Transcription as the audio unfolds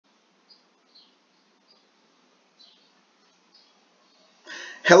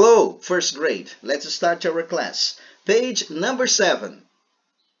Hello, first grade. Let's start our class. Page number 7.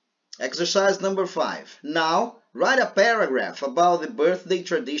 Exercise number 5. Now, write a paragraph about the birthday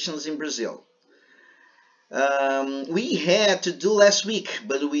traditions in Brazil. We had to do last week,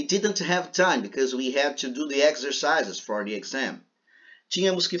 but we didn't have time because we had to do the exercises for the exam.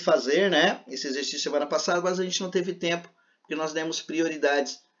 Tínhamos que fazer, né, esse exercício semana passada, mas a gente não teve tempo, porque nós demos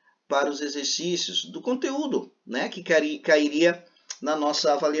prioridades para os exercícios do conteúdo, né, que cairia na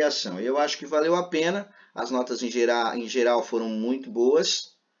nossa avaliação. Eu acho que valeu a pena, as notas em geral foram muito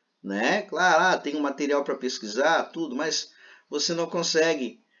boas, né? Claro, tem um material para pesquisar, tudo, mas você não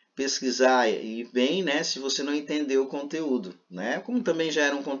consegue pesquisar e bem, né, se você não entender o conteúdo, né? Como também já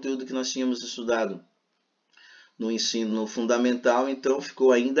era um conteúdo que nós tínhamos estudado no ensino fundamental, então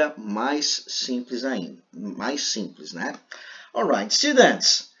ficou ainda mais simples né? Alright,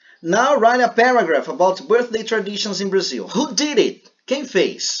 students, now write a paragraph about birthday traditions in Brazil. Who did it? Quem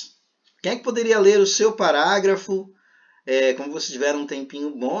fez? Quem é que poderia ler o seu parágrafo? Como vocês tiveram um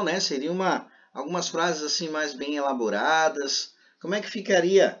tempinho bom, né? Seria algumas frases assim mais bem elaboradas. Como é que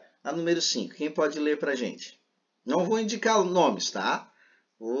ficaria a número 5? Quem pode ler pra gente? Não vou indicar nomes, tá?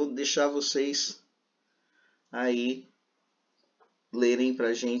 Vou deixar vocês aí lerem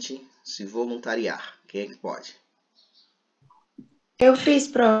pra gente se voluntariar. Quem é que pode? Eu fiz,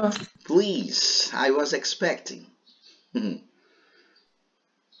 prof. Please, I was expecting.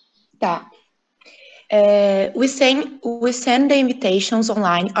 Tá. We send the invitations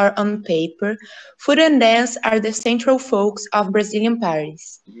online or on paper. Food and dance are the central focus of Brazilian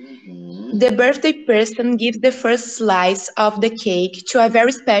parties. The birthday person gives the first slice of the cake to a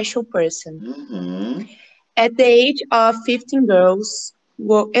very special person. At the age of 15 girls,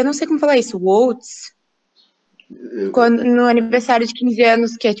 eu não sei como falar isso, waltz? No aniversário de 15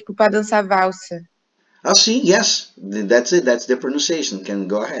 anos, que é tipo para dançar valsa. Oh, sim, yes. That's it. That's the pronunciation. Can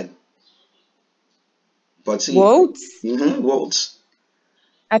go ahead. Pode seguir. Waltz? Waltz.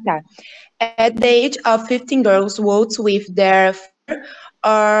 Ah, tá. At the age of 15 girls waltz with their father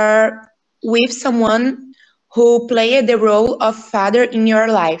or with someone who played the role of father in your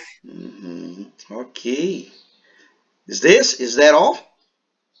life. Okay. Is that all?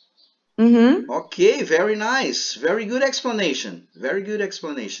 Okay, very nice. Very good explanation. Very good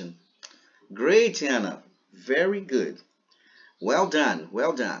explanation. Great, Anna. Very good. Well done,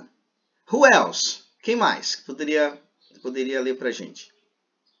 well done. Who else? Quem mais poderia ler pra gente?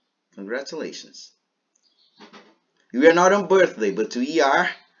 Congratulations. You are not on birthday, but we are.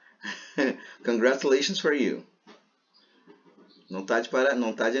 Congratulations for you. Não tá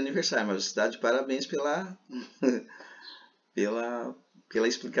de aniversário, mas você tá de parabéns pela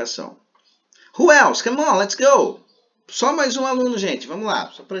explicação. Who else? Come on, let's go. Só mais um aluno, gente. Vamos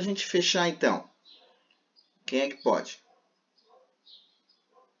lá, só pra gente fechar então. Quem é que pode?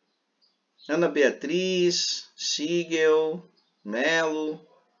 Ana Beatriz, Sigel, Melo,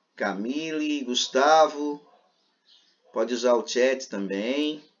 Camille, Gustavo. Pode usar o chat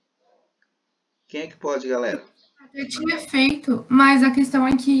também. Quem é que pode, galera? Eu tinha feito, mas a questão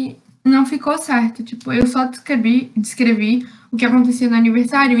é que não ficou certo. Tipo, eu só descrevi o que acontecia no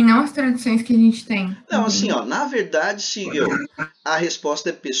aniversário e não as tradições que a gente tem. Não, assim, ó, na verdade, Sigel, a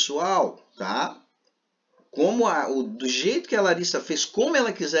resposta é pessoal, tá? Do jeito que a Larissa fez, como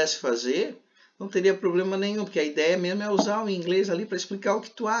ela quisesse fazer, não teria problema nenhum, porque a ideia mesmo é usar o inglês ali para explicar o que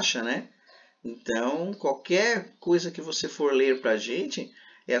tu acha, né? Então, qualquer coisa que você for ler pra gente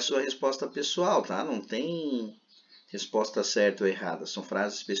é a sua resposta pessoal, tá? Não tem resposta certa ou errada, são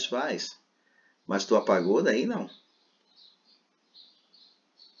frases pessoais. Mas tu apagou daí, não?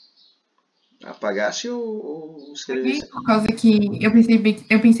 Apagasse ou escrevesse? Por causa que eu pensei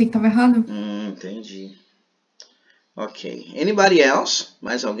que estava errado. Entendi. Ok. Anybody else?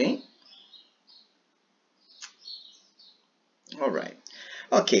 Mais alguém? Alright.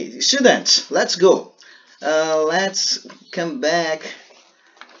 Okay, students, let's go. Let's come back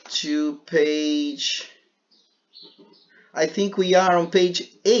to page... I think we are on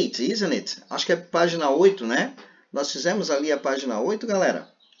page 8, isn't it? Acho que é página 8, né? Nós fizemos ali a página 8, galera.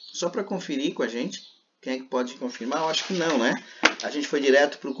 Só para conferir com a gente. Quem é que pode confirmar? Eu acho que não, né? A gente foi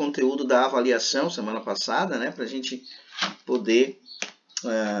direto para o conteúdo da avaliação semana passada, né? Para a gente poder...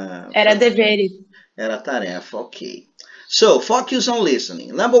 Era deveres. Era tarefa, ok. So, focus on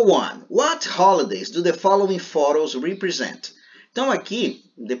listening. Number 1. What holidays do the following photos represent? Então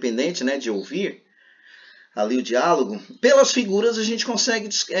aqui, independente, né, de ouvir ali o diálogo, pelas figuras a gente consegue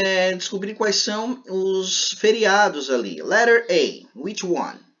descobrir quais são os feriados ali. Letter A. Which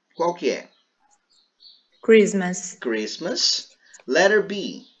one? Qual que é? Christmas. Christmas. Letter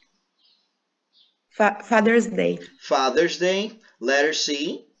B. Father's Day. Father's Day. Letter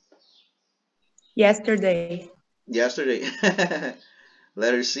C. Yesterday. Yesterday.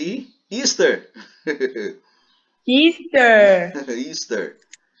 Letter C. Easter. Easter. Easter.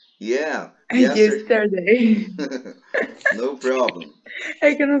 Yeah. Yesterday. No problem.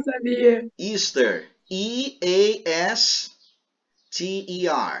 É que eu não sabia. Easter. E-A-S-T-E-R.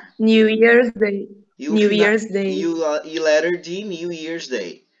 New Year's Day. New Year's Day. E letter D, New Year's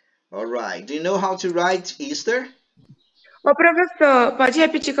Day. All right. Do you know how to write Easter? Ô, professor, pode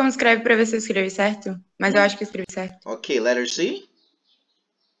repetir como escreve para ver se eu escrevi certo? Mas eu acho que eu escrevi certo. Ok, letter C.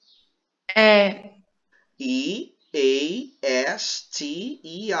 É. E-A-S-T-E-R.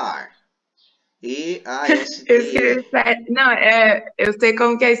 Eu E-A-S-T-E-R. escrevi certo. Não, eu sei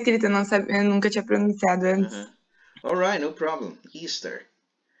como que é escrito, eu nunca tinha pronunciado antes. All right, no problem. Easter.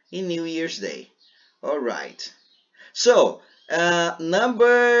 E New Year's Day. All right. So,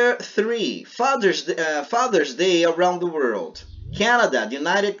 number 3, Father's Day around the world. Canada, the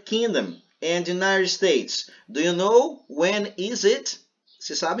United Kingdom, and the United States. Do you know when is it?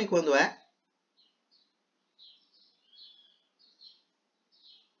 Vocês sabem quando é?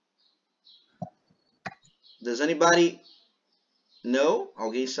 Does anybody know?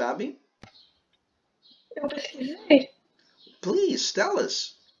 Alguém sabe? Eu pesquisei. Please, tell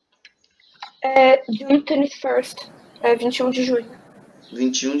us. June 21st. 21 de junho.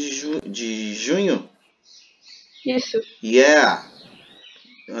 21 de junho? Isso. Yeah.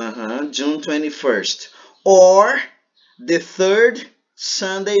 June 21st. Or the third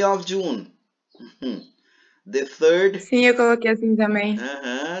Sunday of June. The third. Sim, eu coloquei assim também.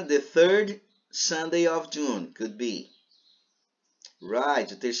 The third Sunday of June could be.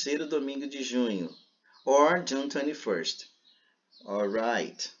 Right, o terceiro domingo de junho. Or June 21st. All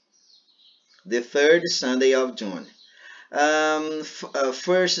right. The third Sunday of June.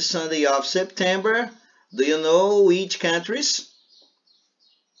 First Sunday of September. Do you know which countries?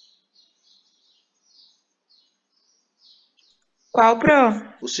 Qual, pro?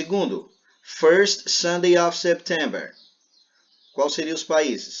 O segundo. First Sunday of September. Qual seriam os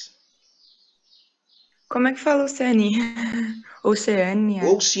países? Como é que fala Oceania? Oceania.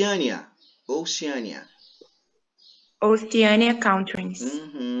 Oceania. Oceania countries.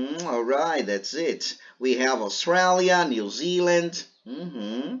 All right, that's it. We have Australia, New Zealand.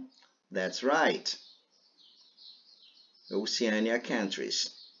 That's right. Oceania countries.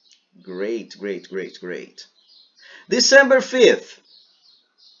 Great. December 5th.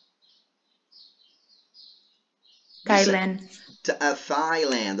 Thailand.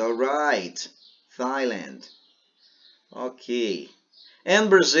 Thailand, all right. Thailand. Okay. And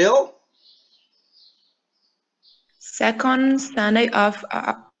Brazil? Second Sunday of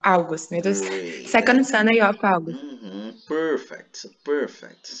August. Meu Deus. Second Sunday of August. Perfect.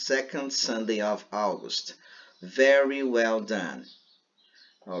 Second Sunday of August. Very well done.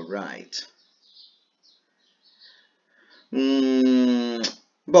 All right.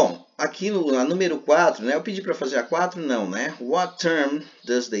 Bom, aqui a número 4, né? Eu pedi para fazer a 4, não, né? What term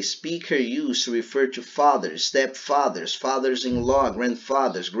does the speaker use to refer to fathers, stepfathers, fathers-in-law,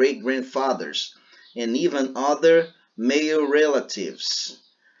 grandfathers, great-grandfathers, and even other male relatives?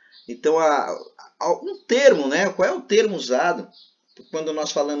 Então, um termo, né? Qual é o termo usado quando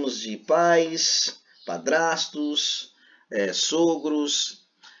nós falamos de pais, padrastos, sogros?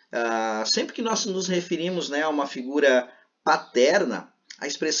 Sempre que nós nos referimos, né, a uma figura paterna, a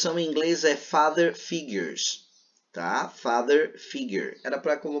expressão em inglês é father figures, tá? Father figure. Era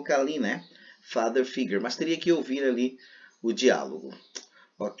para colocar ali, né? Father figure, mas teria que ouvir ali o diálogo.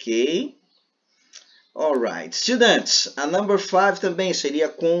 Ok? Alright. Students, a number 5 também seria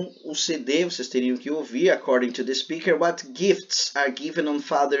com o CD, vocês teriam que ouvir, according to the speaker, what gifts are given on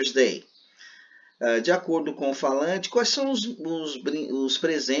Father's Day? De acordo com o falante, quais são os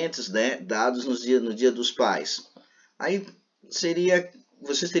presentes, né, dados no dia dos pais? Aí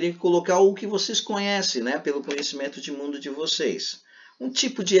vocês teriam que colocar o que vocês conhecem, né, pelo conhecimento de mundo de vocês. Um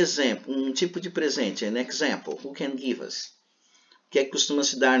tipo de exemplo, um tipo de presente, an example, who can give us? O que é que costuma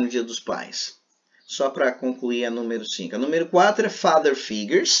se dar no dia dos pais? Só para concluir a número 5. A número 4 é father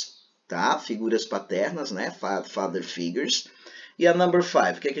figures, tá? Figuras paternas, né? Father figures. E a number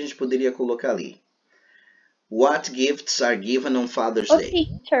 5, o que é que a gente poderia colocar ali? What gifts are given on Father's Day?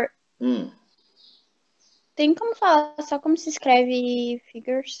 Teacher. Tem como falar só como se escreve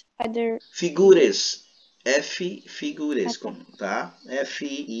figures? Figures. Figures, tá?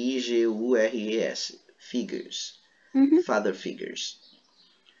 F-I-G-U-R-E-S. Figures. Father figures.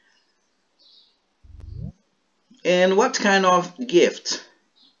 And what kind of gift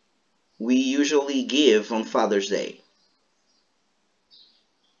we usually give on Father's Day?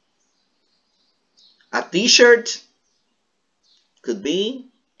 A t-shirt. Could be.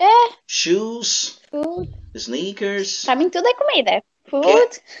 Shoes. Food. Sneakers. Pra mim tudo é comida.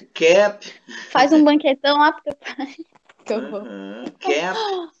 Food. Cap. Faz um banquetão lá pro teu pai. Cap.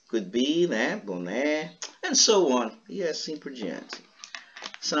 Could be, né? Boné. And so on. E assim por diante.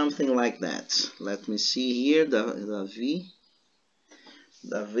 Something like that. Let me see here. Davi.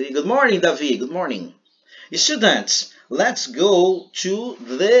 Good morning, Davi. Good morning. Students, let's go to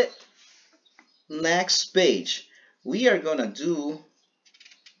the next page. We are gonna do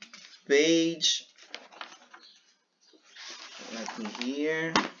page, let me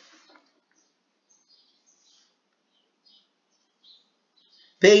hear.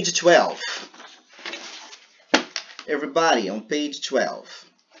 Page 12. Everybody on page 12.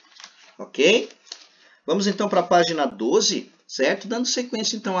 Ok? Vamos então para a página 12, certo? Dando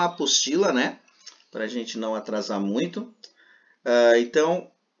sequência então à apostila, né? Para a gente não atrasar muito.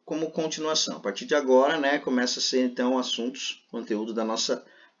 Então, como continuação, a partir de agora, né, começa a ser então assuntos, conteúdo da nossa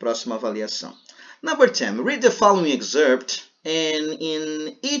próxima avaliação. Number 10, read the following excerpt and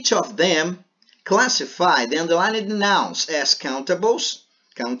in each of them classify the underlined nouns as countables,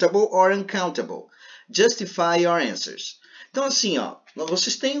 countable or uncountable. Justify your answers. Então assim, ó,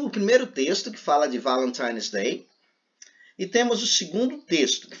 vocês têm o primeiro texto que fala de Valentine's Day e temos o segundo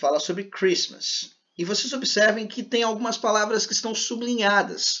texto que fala sobre Christmas. E vocês observem que tem algumas palavras que estão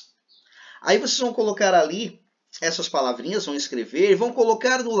sublinhadas. Aí vocês vão colocar ali essas palavrinhas, vão escrever e vão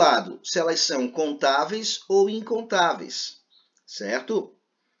colocar do lado se elas são contáveis ou incontáveis. Certo?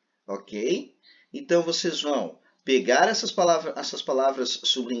 Ok? Então vocês vão pegar essas palavras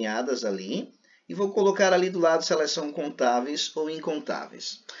sublinhadas ali e vou colocar ali do lado se elas são contáveis ou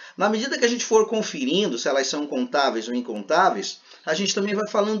incontáveis. Na medida que a gente for conferindo se elas são contáveis ou incontáveis, a gente também vai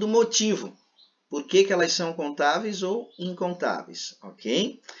falando do motivo. Por que elas são contáveis ou incontáveis,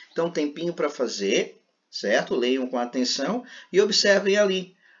 ok? Então, tempinho para fazer, certo? Leiam com atenção e observem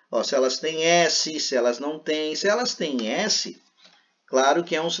ali. Ó, se elas têm S, se elas não têm. Se elas têm S, claro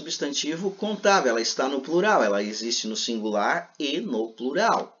que é um substantivo contável. Ela está no plural, ela existe no singular e no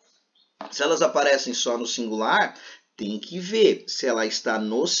plural. Se elas aparecem só no singular, tem que ver se ela está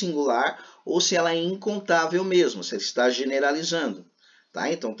no singular ou se ela é incontável mesmo, se ela está generalizando. Tá?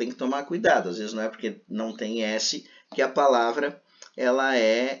 Então tem que tomar cuidado. Às vezes não é porque não tem S que a palavra ela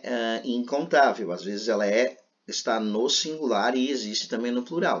é incontável. Às vezes ela está no singular e existe também no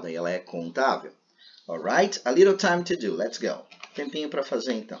plural. Daí ela é contável. Alright? A little time to do. Let's go. Tempinho para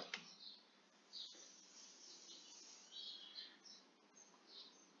fazer então.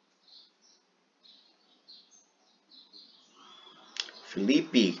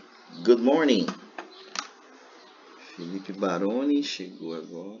 Felipe, good morning. Felipe Baroni chegou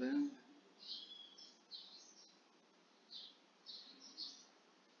agora.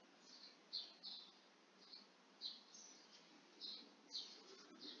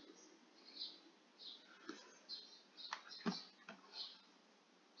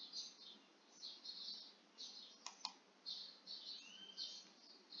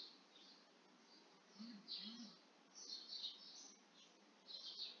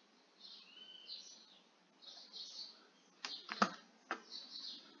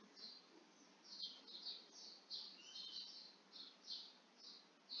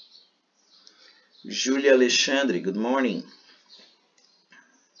 Júlia Alexandre, good morning.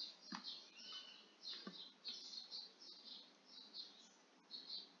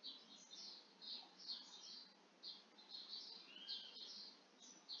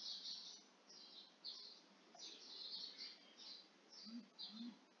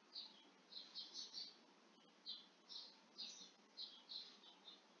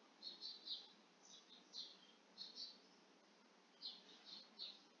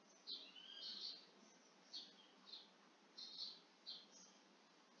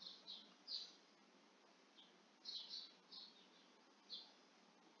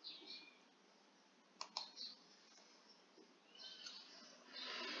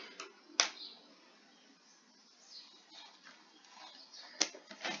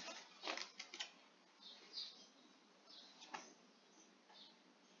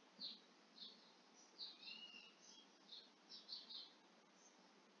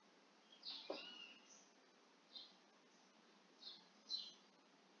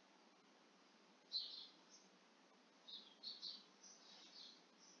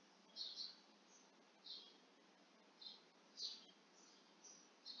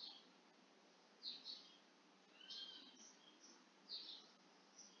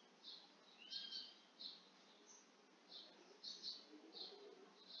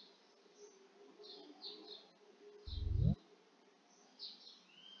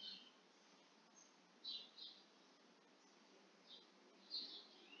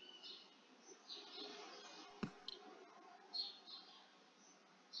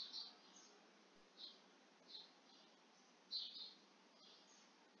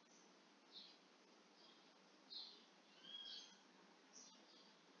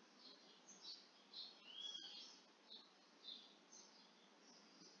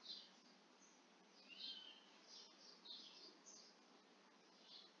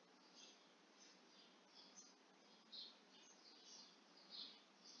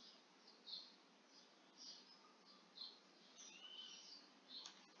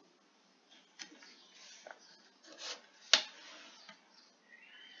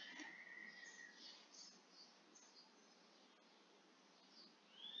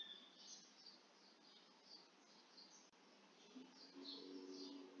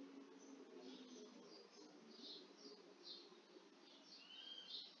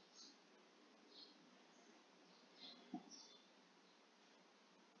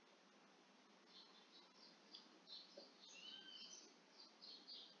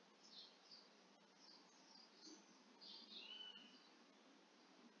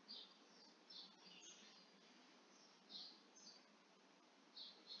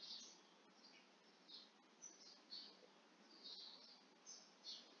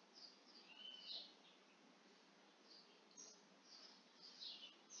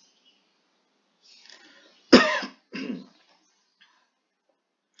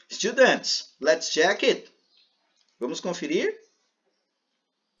 Students, let's check it. Vamos conferir?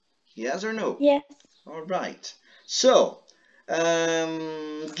 Yes or no? Yes. All right. So,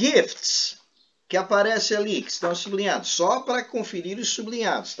 gifts, que aparece ali, que estão sublinhados. Só para conferir os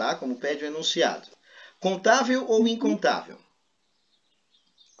sublinhados, tá? Como pede o enunciado. Contável ou incontável?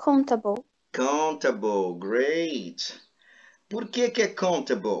 Countable. Countable, great. Por que é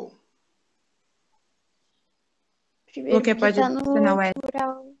countable? Primeiro Porque pode tá no adicionar o S.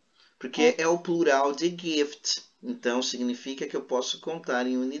 plural. Porque é o plural de gift. Então, significa que eu posso contar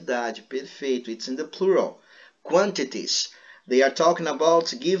em unidade. Perfeito. It's in the plural. Quantities. They are talking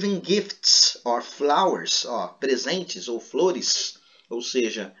about giving gifts or flowers. Presentes ou flores. Ou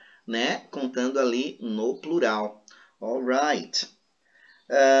seja, né? Contando ali no plural. Alright.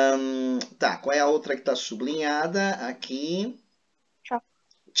 Tá, qual é a outra que está sublinhada? Aqui.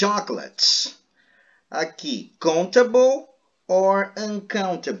 Chocolates. Aqui, countable or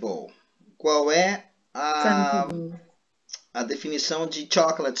uncountable? Qual é a definição de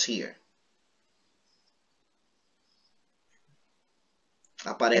chocolates here?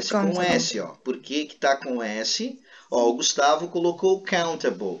 Aparece com S, ó. Por que que tá com S? Ó, o Gustavo colocou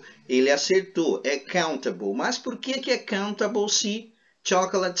countable. Ele acertou, é countable. Mas por que que é countable se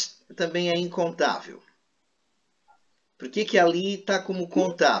chocolates também é incontável? Por que que ali tá como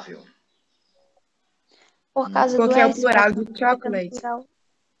contável? Por causa Porque do é o S, plural porque de chocolate. plural.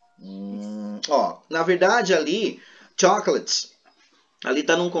 Na verdade ali, chocolates, ali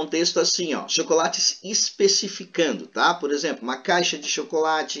está num contexto assim, ó, chocolates especificando, tá? Por exemplo, uma caixa de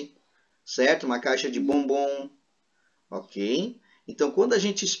chocolate, certo? Uma caixa de bombom, ok? Então, quando a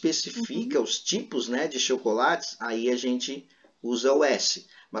gente especifica os tipos, né, de chocolates, aí a gente usa o S.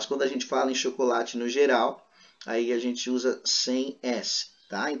 Mas quando a gente fala em chocolate no geral, aí a gente usa sem S,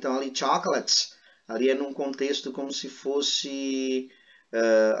 tá? Então, ali, chocolates, ali é num contexto como se fosse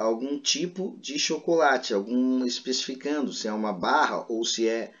algum tipo de chocolate, algum especificando se é uma barra ou se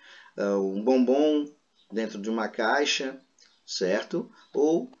é um bombom dentro de uma caixa, certo?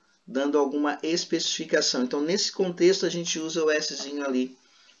 Ou dando alguma especificação. Então, nesse contexto, a gente usa o Szinho ali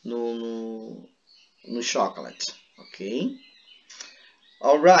no chocolate, ok?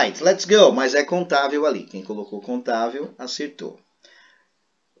 Alright, let's go. Mas é contável ali. Quem colocou contável, acertou.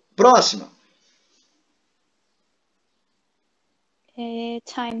 Próxima.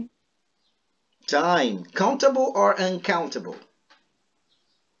 Time. Time. Countable or uncountable?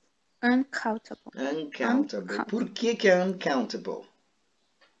 Uncountable. Uncountable. Por que que é uncountable?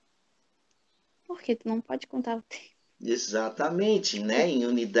 Porque tu não pode contar o tempo. Exatamente, né? Em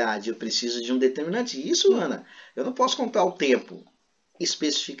unidade eu preciso de um determinante. Isso, Ana, eu não posso contar o tempo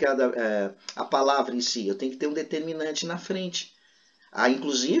especificado, a palavra em si. Eu tenho que ter um determinante na frente. Há,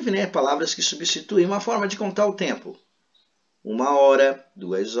 inclusive, né, palavras que substituem uma forma de contar o tempo. 1 hora,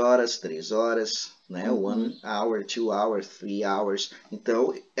 2 horas, 3 horas, né? 1 hour, 2 hours, 3 hours.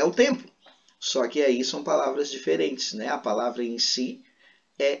 Então, é o tempo. Só que aí são palavras diferentes, né? A palavra em si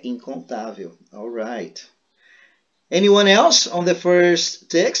é incontável. Alright. Anyone else on the first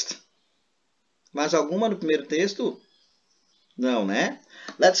text? Mais alguma no primeiro texto? Não, né?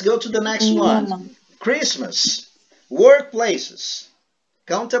 Let's go to the next one. Não. Christmas. Workplaces.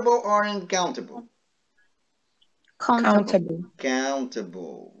 Countable or uncountable? Countable.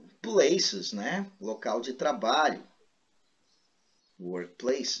 Countable. Places, né? Local de trabalho.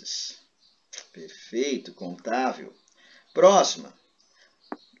 Workplaces. Perfeito, contável. Próxima.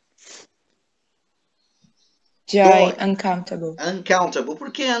 Joy, uncountable. Uncountable.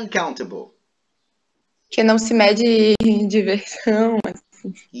 Por que uncountable? Que não se mede em diversão.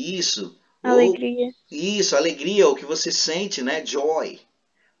 Isso. Alegria. Isso, alegria, o que você sente, né? Joy.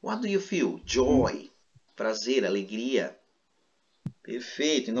 What do you feel? Joy. Prazer, alegria.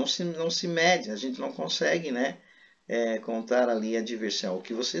 Perfeito. E não se mede, a gente não consegue, né? Contar ali a diversão, o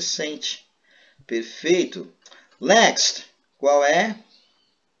que você sente. Perfeito. Next. Qual é?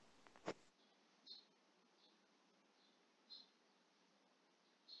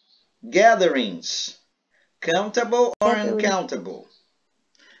 Gatherings. Countable or uncountable?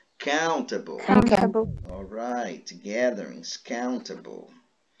 Countable. Countable. Alright. Gatherings. Countable.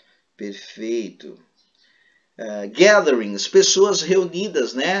 Perfeito. Gatherings. Pessoas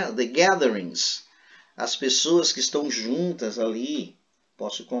reunidas, né? The gatherings. As pessoas que estão juntas ali.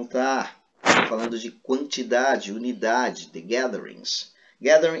 Posso contar. Falando de quantidade, unidade. The gatherings.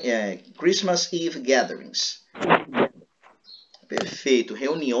 Christmas Eve gatherings. Perfeito.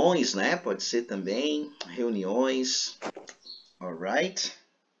 Reuniões, né? Pode ser também. Reuniões. Alright.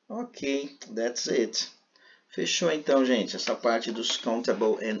 Ok. That's it. Fechou então, gente, essa parte dos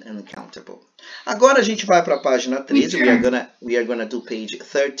countable and uncountable. Agora a gente vai para a página 13. We are gonna do page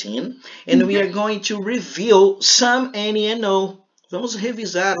 13 and we are going to review some, any and no. Vamos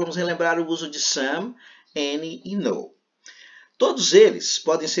revisar, vamos relembrar o uso de some, any e no. Todos eles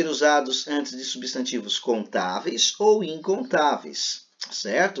podem ser usados antes de substantivos contáveis ou incontáveis,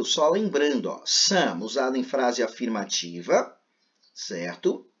 certo? Só lembrando, ó, some usado em frase afirmativa,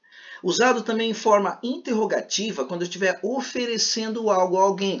 certo? Usado também em forma interrogativa quando eu estiver oferecendo algo a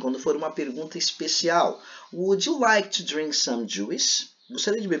alguém, quando for uma pergunta especial. Would you like to drink some juice?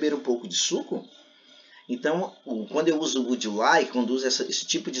 Gostaria de beber um pouco de suco? Então, quando eu uso would you like, quando uso esse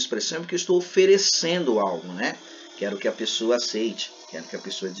tipo de expressão, é porque eu estou oferecendo algo, né? Quero que a pessoa aceite, quero que a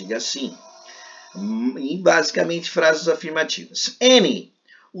pessoa diga sim. E basicamente frases afirmativas. Any,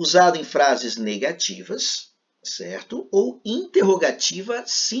 usado em frases negativas, certo? Ou interrogativa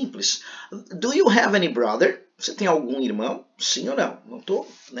simples. Do you have any brother? Você tem algum irmão? Sim ou não? Não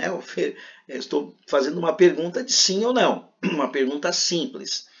estou, né? Eu estou fazendo uma pergunta de sim ou não. Uma pergunta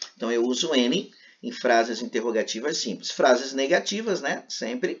simples. Então eu uso any em frases interrogativas simples. Frases negativas, né?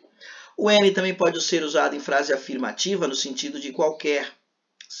 Sempre. O any também pode ser usado em frase afirmativa no sentido de qualquer,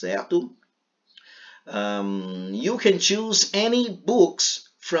 certo? You can choose any books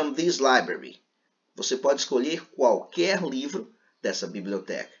from this library. Você pode escolher qualquer livro dessa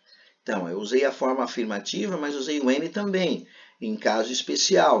biblioteca. Então, eu usei a forma afirmativa, mas usei o any também, em caso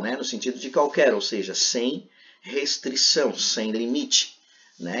especial, né? No sentido de qualquer, ou seja, sem restrição, sem limite.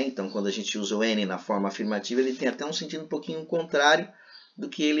 Né? Então, quando a gente usa o any na forma afirmativa, ele tem até um sentido um pouquinho contrário do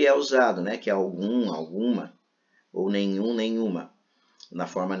que ele é usado, né? Que é algum, alguma, ou nenhum, nenhuma. Na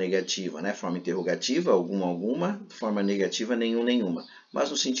forma negativa, né? Forma interrogativa, algum, alguma. Forma negativa, nenhum, nenhuma. Mas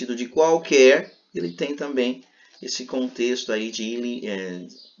no sentido de qualquer, ele tem também esse contexto aí de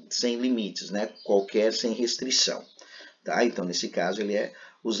sem limites, né? Qualquer sem restrição. Tá? Então, nesse caso, ele é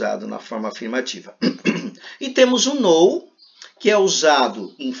usado na forma afirmativa. E temos o no, que é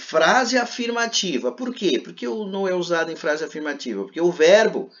usado em frase afirmativa. Por quê? Porque o no é usado em frase afirmativa? Porque o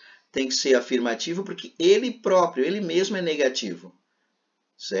verbo tem que ser afirmativo, porque ele próprio, ele mesmo é negativo.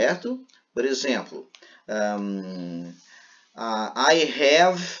 Certo? Por exemplo, I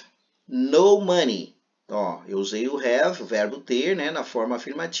have no money. Ó, eu usei o have, o verbo ter, né, na forma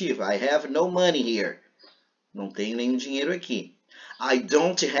afirmativa. I have no money here. Não tenho nenhum dinheiro aqui. I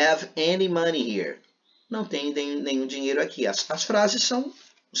don't have any money here. Não tenho nenhum dinheiro aqui. As frases são,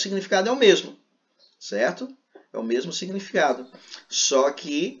 o significado é o mesmo, certo? É o mesmo significado. Só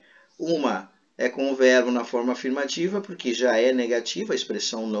que uma é com o verbo na forma afirmativa, porque já é negativa, a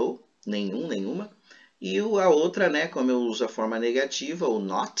expressão no, nenhum, nenhuma. E a outra, né, como eu uso a forma negativa, o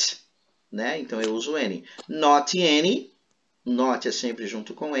not, né? Então eu uso any. Not any, not é sempre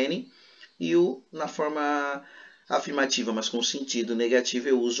junto com any. E na forma afirmativa, mas com sentido negativo,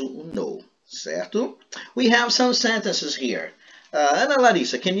 eu uso o no. Certo? We have some sentences here. Ana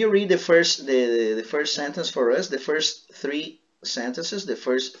Larissa, can you read the first sentence for us? The first three sentences,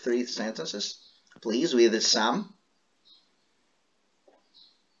 please, with the some.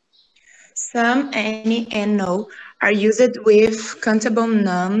 Some, any, and no are used with countable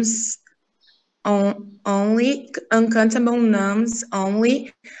nouns only, uncountable nouns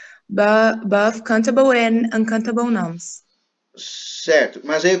only, both countable and uncountable nouns. Certo,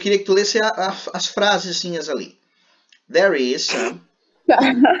 mas aí eu queria que tu lesse as frasezinhas ali. There is some.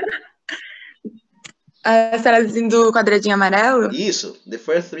 As frases do quadradinho amarelo? Isso, the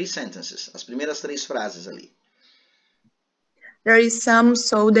first three sentences. As primeiras três frases ali. There is some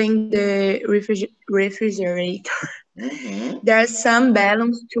soda in the refrigerator. Uhum. There are some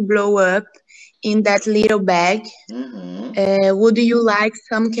balloons to blow up in that little bag. Uhum. Would you like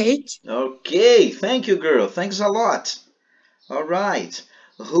some cake? Okay, thank you, girl. Thanks a lot. All right.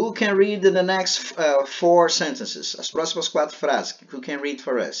 Who can read the next four sentences? As próximas quatro frases. Who can read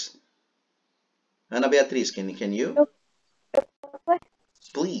for us? Ana Beatriz, can you?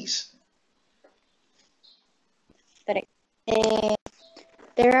 Please.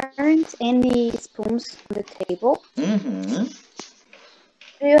 There aren't any spoons on the table. Mm-hmm.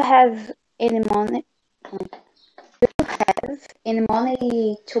 Do you have any money? Do you have any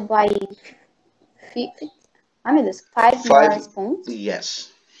money to buy 5 more spoons?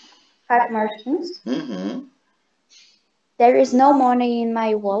 Yes. 5 more spoons? Mm-hmm. There is no money in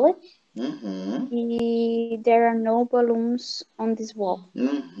my wallet. Mm-hmm. There are no balloons on this wall.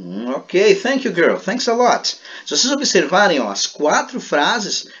 Mm-hmm. Ok, thank you, girl. Thanks a lot. Se vocês observarem, ó, as quatro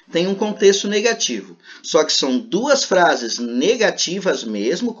frases têm um contexto negativo. Só que são duas frases negativas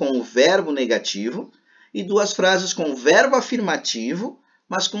mesmo, com o verbo negativo, e duas frases com o verbo afirmativo,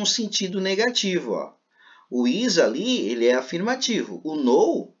 mas com sentido negativo. Ó. O is ali, ele é afirmativo. O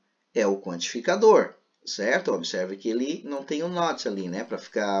no é o quantificador, certo? Observe que ele não tem o not ali, né? Para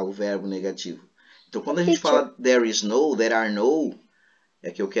ficar o verbo negativo. Então, quando a gente fala there is no, there are no,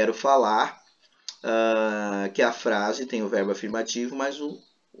 é que eu quero falar que a frase tem o verbo afirmativo, mas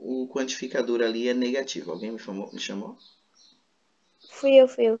o quantificador ali é negativo. Alguém me chamou? Fui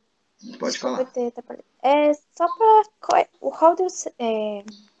eu. Pode falar. Ter atrapalhado. É só pra... How do you say...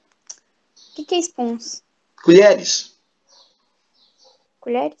 O que é spoons? Colheres.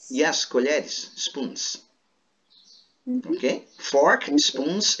 Colheres? Yes, colheres. Spoons. Ok? Fork,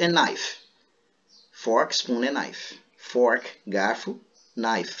 spoons and knife. Fork, spoon and knife. Fork, garfo.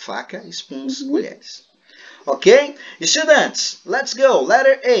 Knife, faca. Spoons, colheres. Ok? Students, let's go.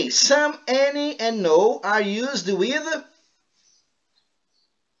 Letter A. Some, any, and no are used with...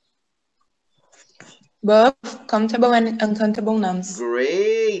 Both countable and uncountable nouns.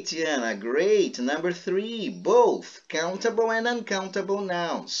 Great, Diana, great. Number 3, both countable and uncountable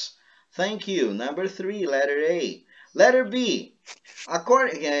nouns. Thank you. Number 3, letter A. Letter B.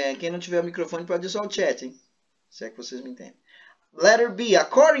 Quem não tiver o microfone pode usar o chat, hein? Se é que vocês me entendem. Letter B.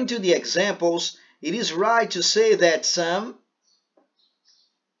 According to the examples, it is right to say that some...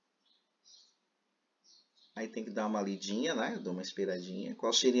 Aí tem que dar uma lidinha, né? Eu dou uma esperadinha.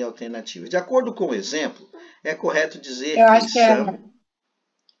 Qual seria a alternativa? De acordo com o exemplo, é correto dizer Eu que acho que é... some...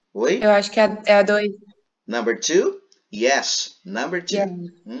 Oi? Eu acho que é a 2. Number 2? Yes, number 2.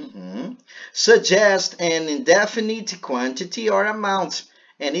 Yeah. Suggest an indefinite quantity or amount,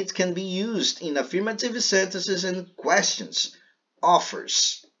 and it can be used in affirmative sentences and questions.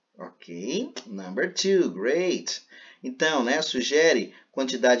 Offers. Ok, number 2, great. Então, né, sugere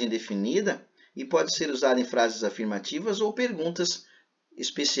quantidade indefinida e pode ser usado em frases afirmativas ou perguntas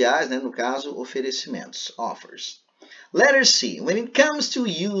especiais, né, no caso, oferecimentos. Offers. Letter C. When it comes to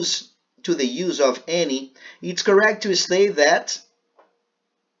the use of any, it's correct to state that...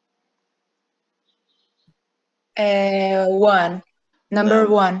 One. Number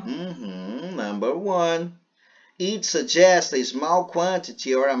 1. Number 1. It suggests a small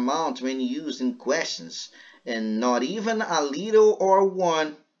quantity or amount when used in questions, and not even a little or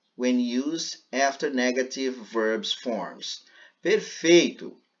one when used after negative verbs forms.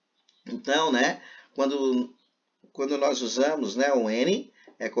 Perfeito. Então, né, quando nós usamos, né, o any,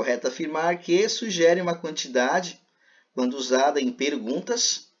 é correto afirmar que sugere uma quantidade quando usada em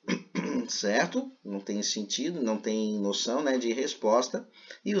perguntas, certo? Não tem sentido, não tem noção, né, de resposta.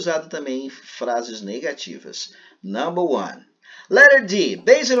 E usado também em frases negativas. Number 1. Letter D.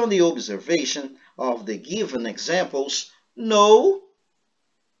 Based on the observation of the given examples, no...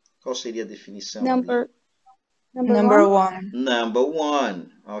 Qual seria a definição? Number 1. Number 1.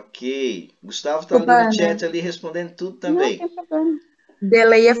 Ok. Gustavo está ali no chat ali respondendo tudo também. Não tem problema.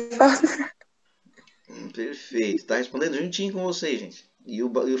 Delay é foda. Perfeito. Está respondendo juntinho com vocês, gente. E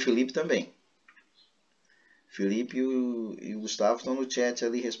o Felipe também. Felipe e o Gustavo estão no chat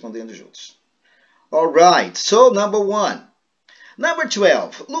ali respondendo juntos. Alright, so number 1. Number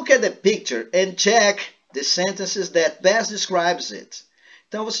 12. Look at the picture and check the sentences that best describes it.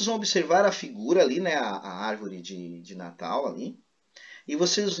 Então, vocês vão observar a figura ali, né, a árvore de Natal ali. E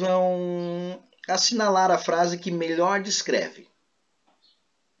vocês vão assinalar a frase que melhor descreve.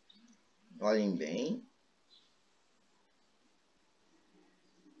 Olhem bem.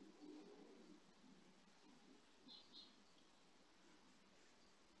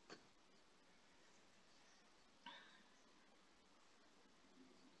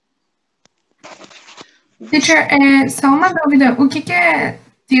 Teacher, só uma dúvida. O que é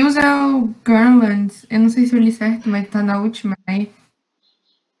Tinsel Garlands? Eu não sei se eu li certo, mas tá na última aí.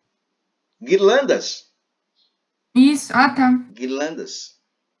 Guirlandas. Isso. Ah, tá. Guirlandas.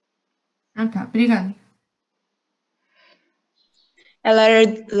 Ah, tá. Obrigada. É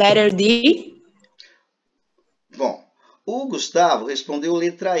letter D? Bom, o Gustavo respondeu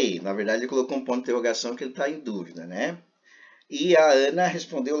letra E. Na verdade, ele colocou um ponto de interrogação que ele está em dúvida, né? E a Ana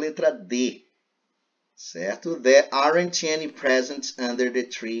respondeu letra D. Certo? There aren't any presents under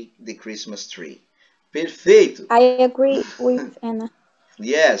the Christmas tree. Perfeito. I agree with Anna.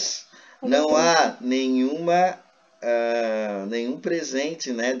 Yes. Não há nenhum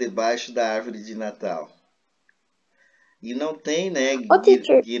presente, né, debaixo da árvore de Natal. E não tem, né,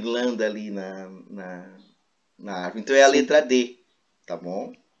 guirlanda ali na árvore. Então é a letra D. Tá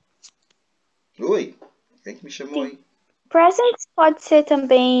bom? Oi. Quem que me chamou aí? Presents pode ser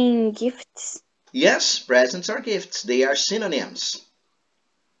também gifts. Yes, presents are gifts. They are synonyms.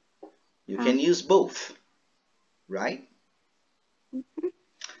 You can use both. Right?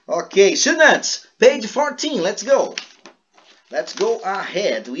 Okay, students, page 14, let's go. Let's go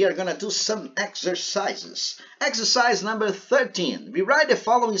ahead. We are going to do some exercises. Exercise number 13. Rewrite the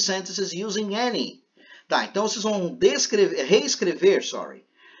following sentences using any. Tá, então vocês vão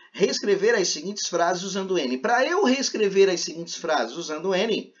reescrever as seguintes frases usando any. Para eu reescrever as seguintes frases usando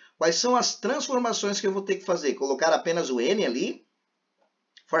any, quais são as transformações que eu vou ter que fazer? Colocar apenas o any ali?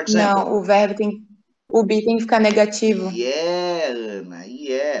 For example. Não, o be tem que ficar negativo. Yeah, Ana.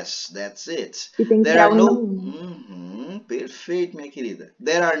 Yes, that's it. E tem que There dar are o no... perfeito, minha querida.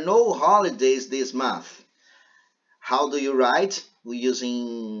 There are no holidays this month. How do you write?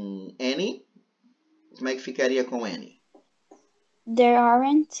 Using any? Como é que ficaria com any? There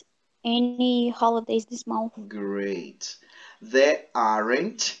aren't any holidays this month. Great. There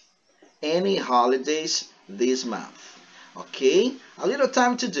aren't any holidays this month. Ok? A little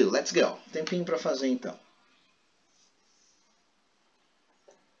time to do. Let's go. Tempinho para fazer então.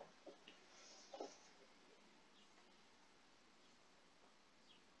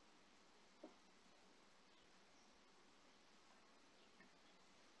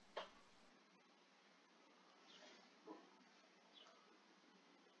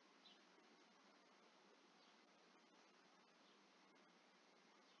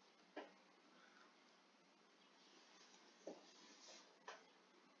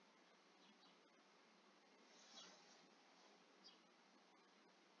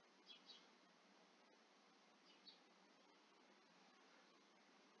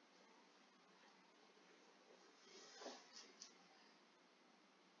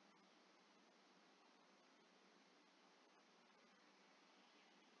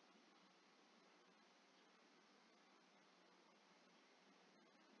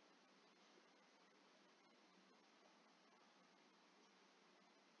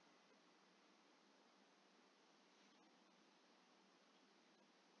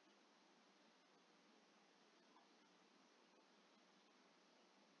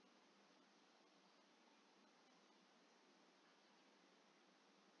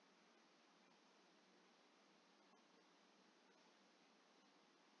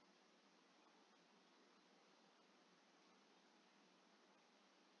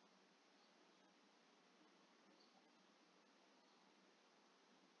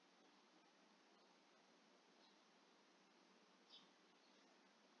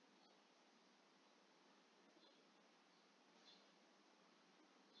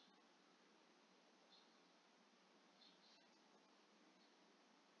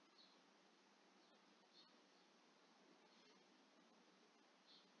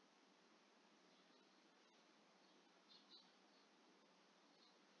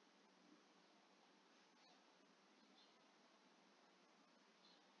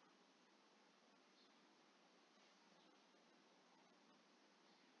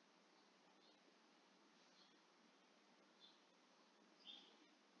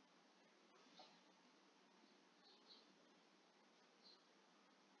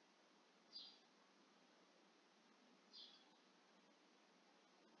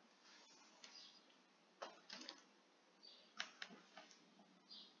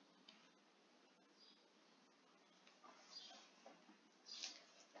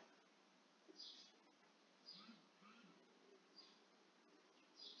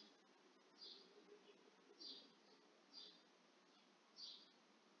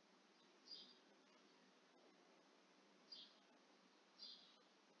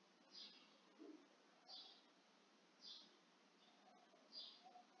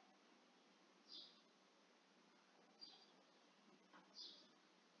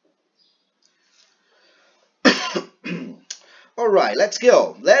 Alright, let's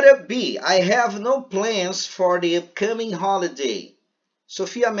go. Letter B. I have no plans for the upcoming holiday.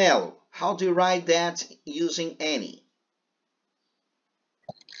 Sofia Mello, how do you write that using any?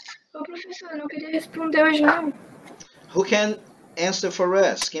 Ô, professor, eu não queria responder hoje, não. Who can answer for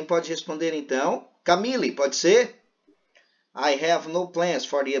us? Quem pode responder então? Camille, pode ser? I have no plans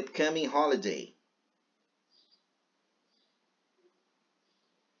for the upcoming holiday.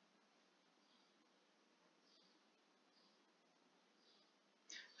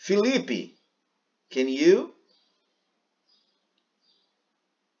 Felipe, can you?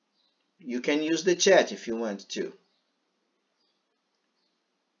 You can use the chat if you want to.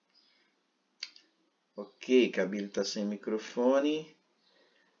 Ok, Camille está sem microfone.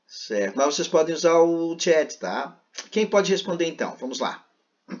 Certo, mas vocês podem usar o chat, tá? Quem pode responder então? Vamos lá.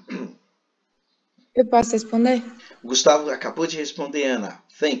 Eu posso responder? Gustavo acabou de responder, Ana.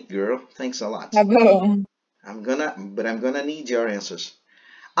 Thank you, girl. Thanks a lot. Tá bom. I'm gonna need your answers.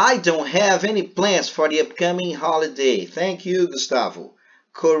 I don't have any plans for the upcoming holiday. Thank you, Gustavo.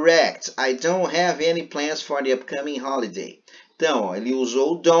 Correct. I don't have any plans for the upcoming holiday. Então, ó, ele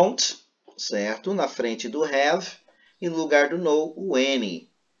usou o don't, certo? Na frente do have e no lugar do know, o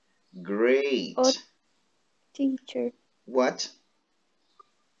any. Great. Oh, teacher, What?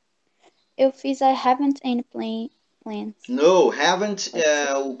 eu fiz I haven't any plans. No, haven't. Pode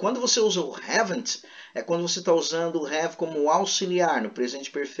ser. Quando você usa o haven't, é quando você está usando o have como auxiliar no presente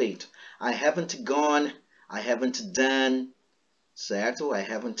perfeito. I haven't gone, I haven't done, certo? I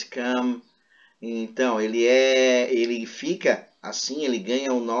haven't come. Então, ele fica assim, ele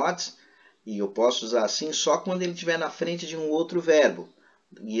ganha o not, e eu posso usar assim só quando ele estiver na frente de um outro verbo.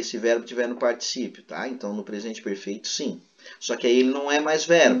 E esse verbo estiver no particípio, tá? Então, no presente perfeito, sim. Só que aí ele não é mais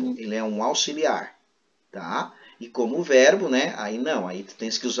verbo, ele é um auxiliar, tá? E como verbo, né? Aí não, aí tu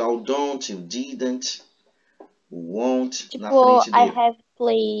tens que usar o don't, o didn't, o won't Tipo, na frente I dele. have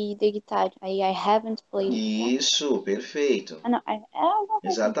played the guitar. Aí I haven't played the guitar. Isso, perfeito. Ah, não. Alguma coisa assim.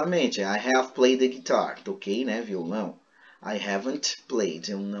 Exatamente. I have played the guitar. Toquei, né? Violão. I haven't played.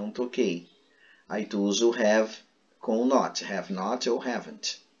 Eu não toquei. Aí tu usa o have com o not. Have not ou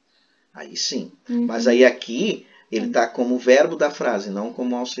haven't. Aí sim. Mas aí aqui ele está como verbo da frase, não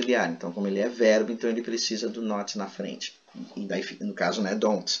como auxiliar. Então, como ele é verbo, então ele precisa do not na frente. E daí, no caso, né?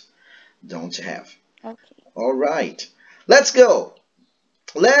 Don't. Don't have. Ok. All right. Let's go.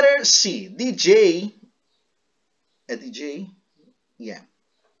 Letter C. DJ. É DJ? Yeah.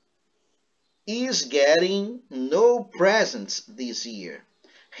 Is getting no presents this year.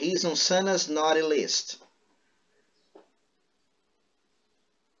 He's on Santa's naughty list.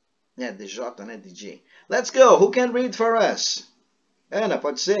 É, DJ, né? DJ. Let's go. Who can read for us? Ana,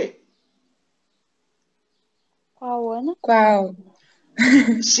 pode ser? Qual, Ana? Qual?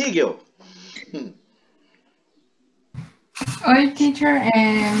 Sigil. Oi, teacher.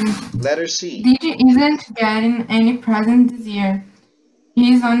 Letter C. DJ isn't getting any present this year.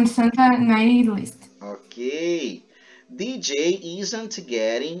 He's on Santa 90 list. Ok. DJ isn't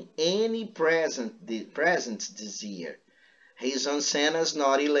getting any presents this year. He's on Santa's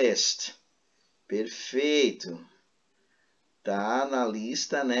naughty list. Perfeito. Tá na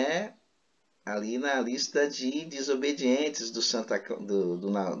lista, né? Ali na lista de desobedientes do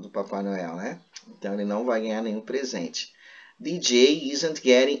Papai Noel, né? Então ele não vai ganhar nenhum presente. DJ isn't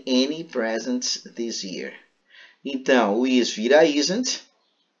getting any presents this year. Então o is vira isn't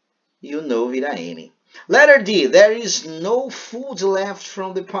e o no vira any. Letter D. There is no food left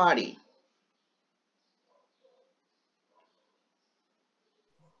from the party.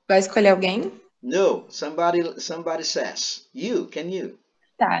 Vai escolher alguém? No. Somebody says. Can you?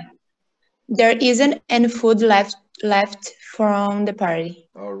 Tá. There isn't any food left from the party.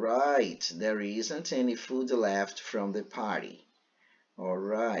 All right. There isn't any food left from the party. All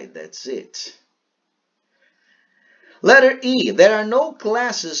right. That's it. Letter E. There are no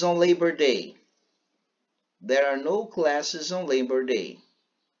classes on Labor Day. There are no classes on Labor Day.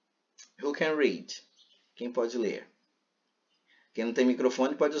 Who can read? Quem pode ler? Quem não tem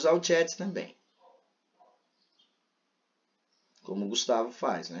microfone pode usar o chat também. Como o Gustavo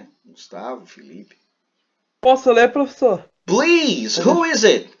faz, né? Gustavo, Felipe. Posso ler, professor? Please, who is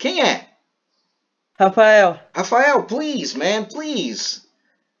it? Quem é? Rafael, Rafael, please, man, please.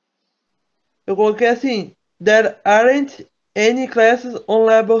 eu coloquei assim: There aren't any classes on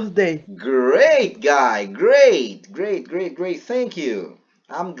Labor Day. Great, guy. Great. Thank you.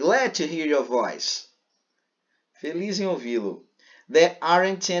 I'm glad to hear your voice. Feliz em ouvi-lo. There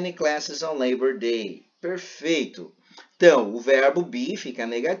aren't any classes on Labor Day. Perfeito. Então, o verbo be fica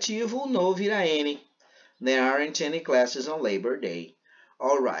negativo, o no vira N. There aren't any classes on Labor Day.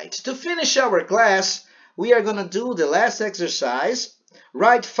 All right. To finish our class, we are going to do the last exercise.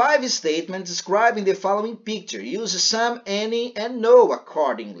 Write 5 statements describing the following picture. Use some, any, and no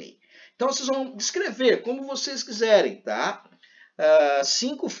accordingly. Então, vocês vão escrever como vocês quiserem, tá?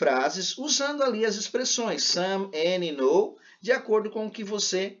 5 frases usando ali as expressões some, any, no, de acordo com o que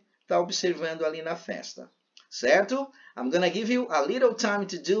você está observando ali na festa. Certo? I'm going to give you a little time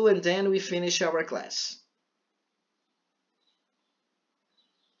to do and then we finish our class.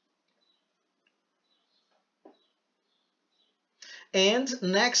 And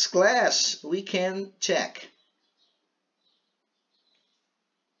next class we can check.